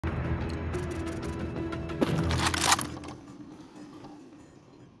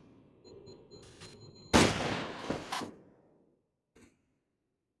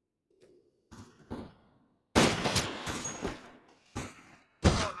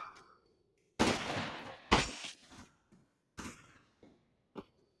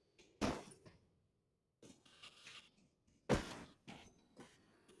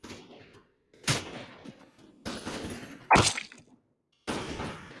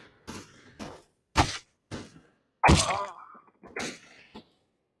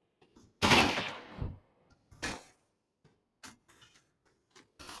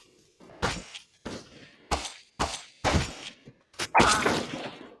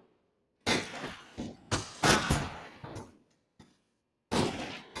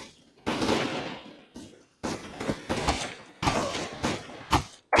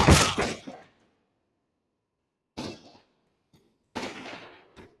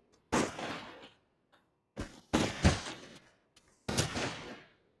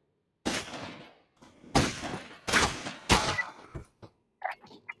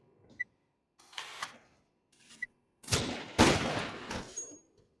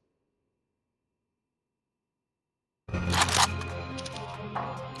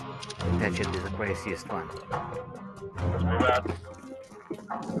That should be the craziest one. Let's move out.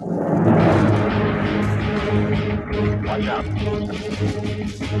 Watch out.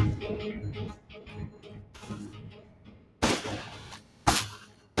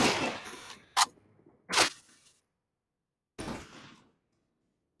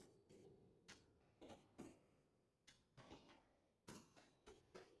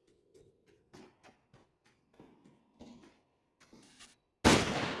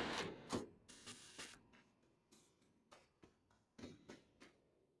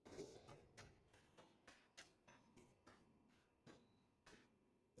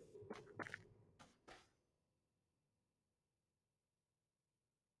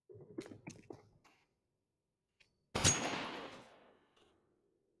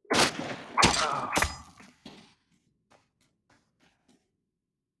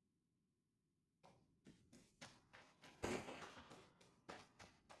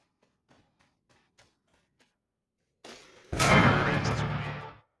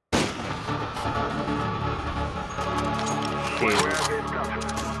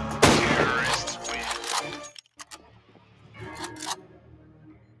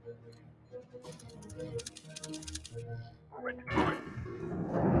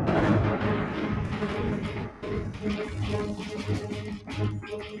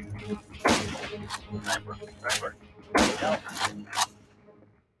 Sniper. Sniper. Help.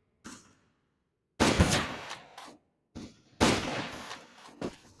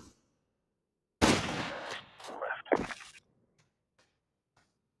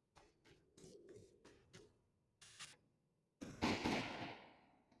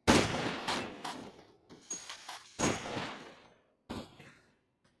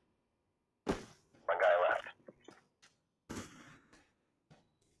 One guy left.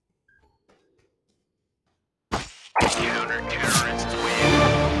 Counter-terrorists win.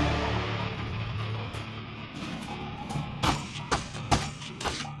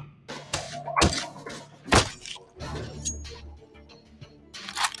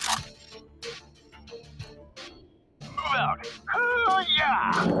 Move out. Oh,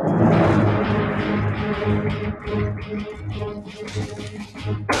 yeah!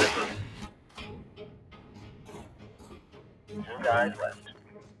 Two guys left.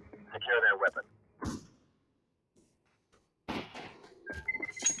 Secure their weapon.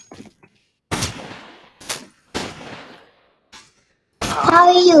 How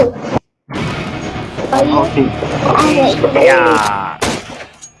are you? Are you? OK。呀！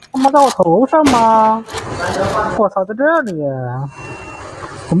他妈在我头上吗？我操，在这里，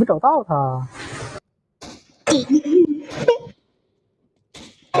我没找到他。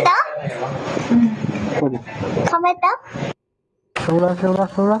过去。看没到？收了，收了，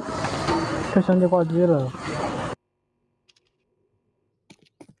收了。这兄弟挂机了。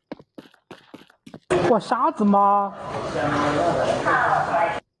我瞎子吗？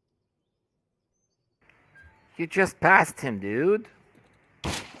 You just passed him, dude.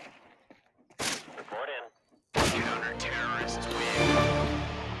 Report in. Counter-terrorists win.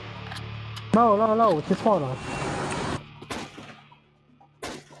 No, 我记错了。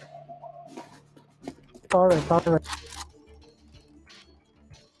Sorry.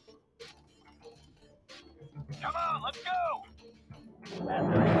 Come on, let's go!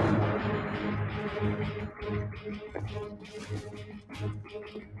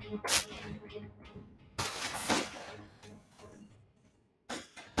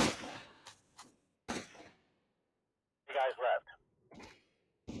 You guys left.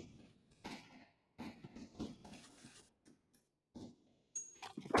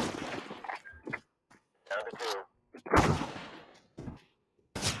 Down to two.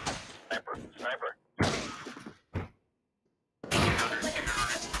 Sniper. Sniper.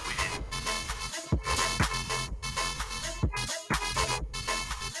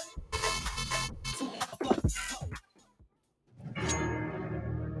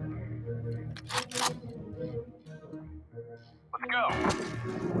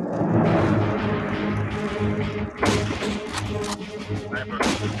 Sniper.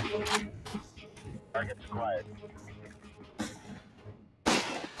 Target's quiet.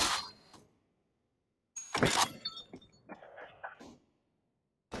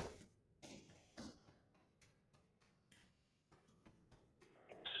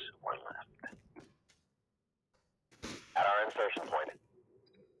 One left. At our insertion point.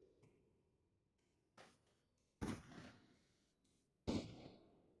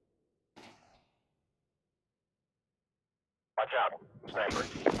 Watch out, sniper.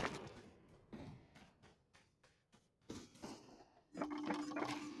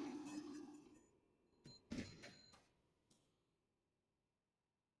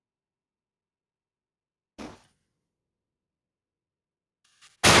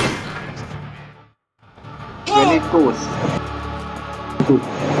 Very good. Good.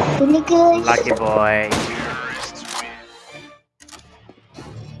 Really good. Lucky boy.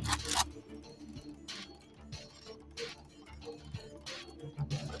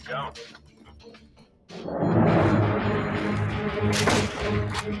 Let's go.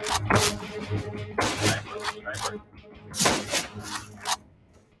 Sniper.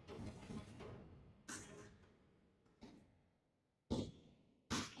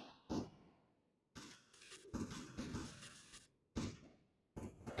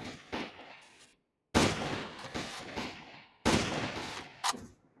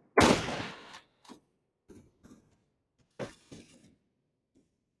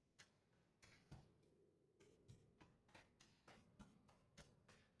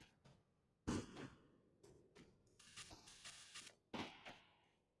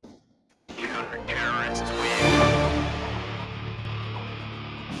 Terrorists win.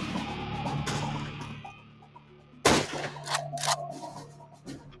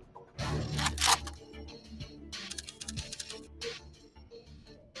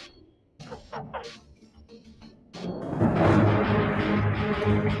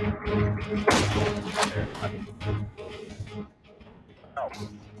 Oh.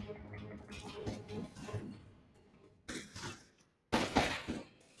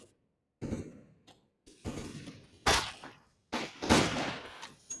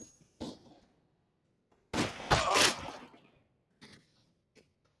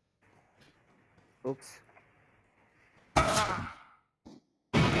 Oops.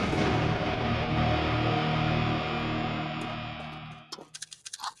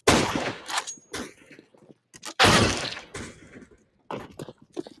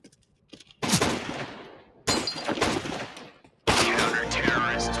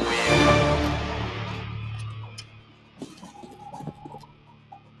 Counter-terrorists win.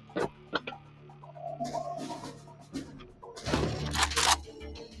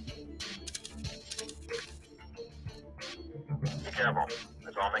 Be careful.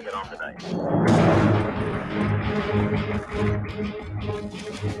 Let's all make it home tonight.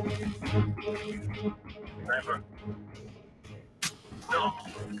 Sniper. No.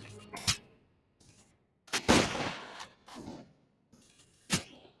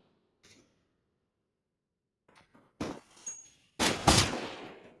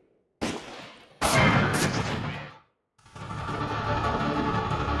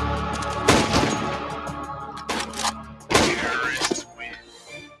 Terrorists win.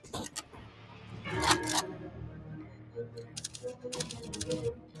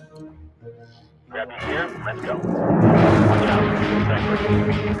 Grab your gear, let's go. Watch out, sniper.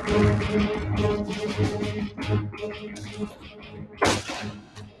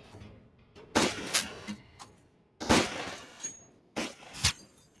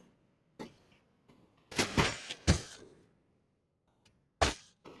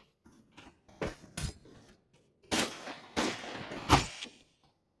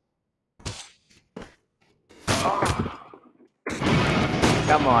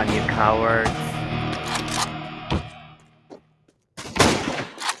 Come on, you cowards.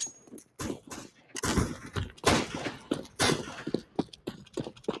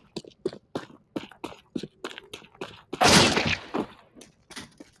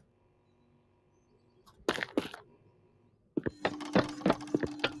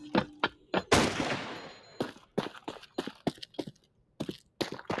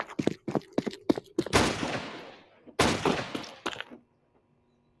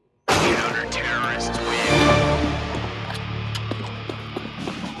 Counter-terrorists win.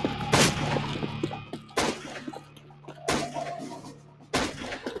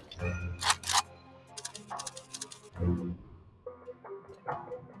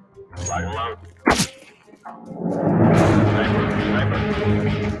 Flag alone. Sniper.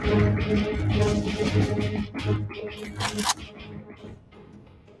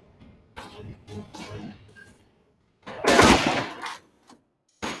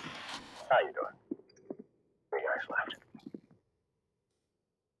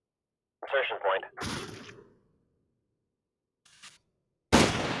 insertion point.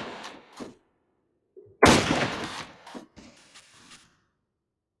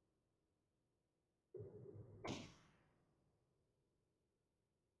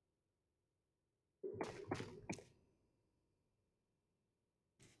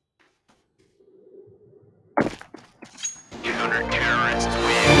 Counter-terrorists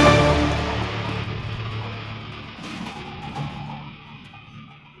win.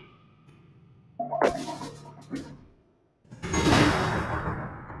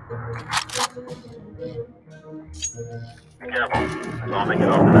 Be careful. That's all making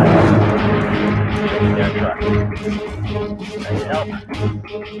over that. Shaking that truck. I need help.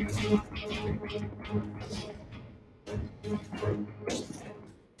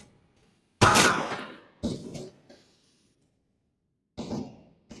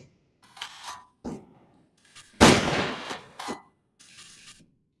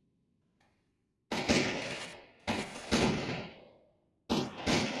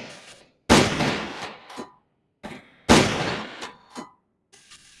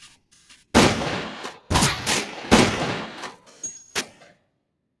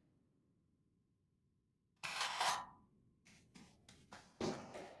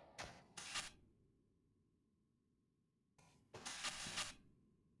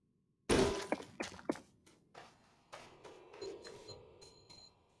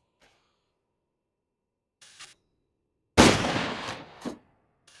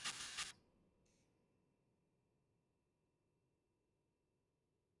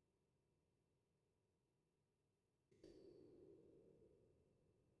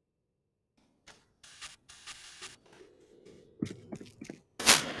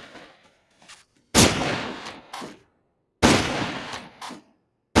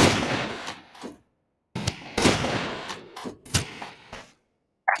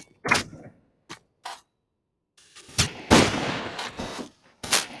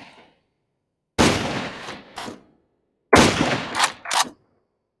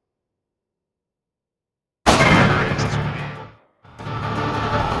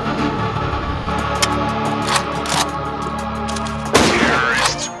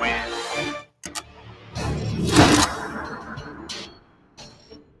 Terrorists win.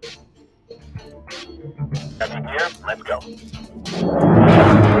 That's a gear. Let's go.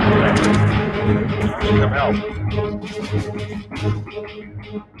 Need some help.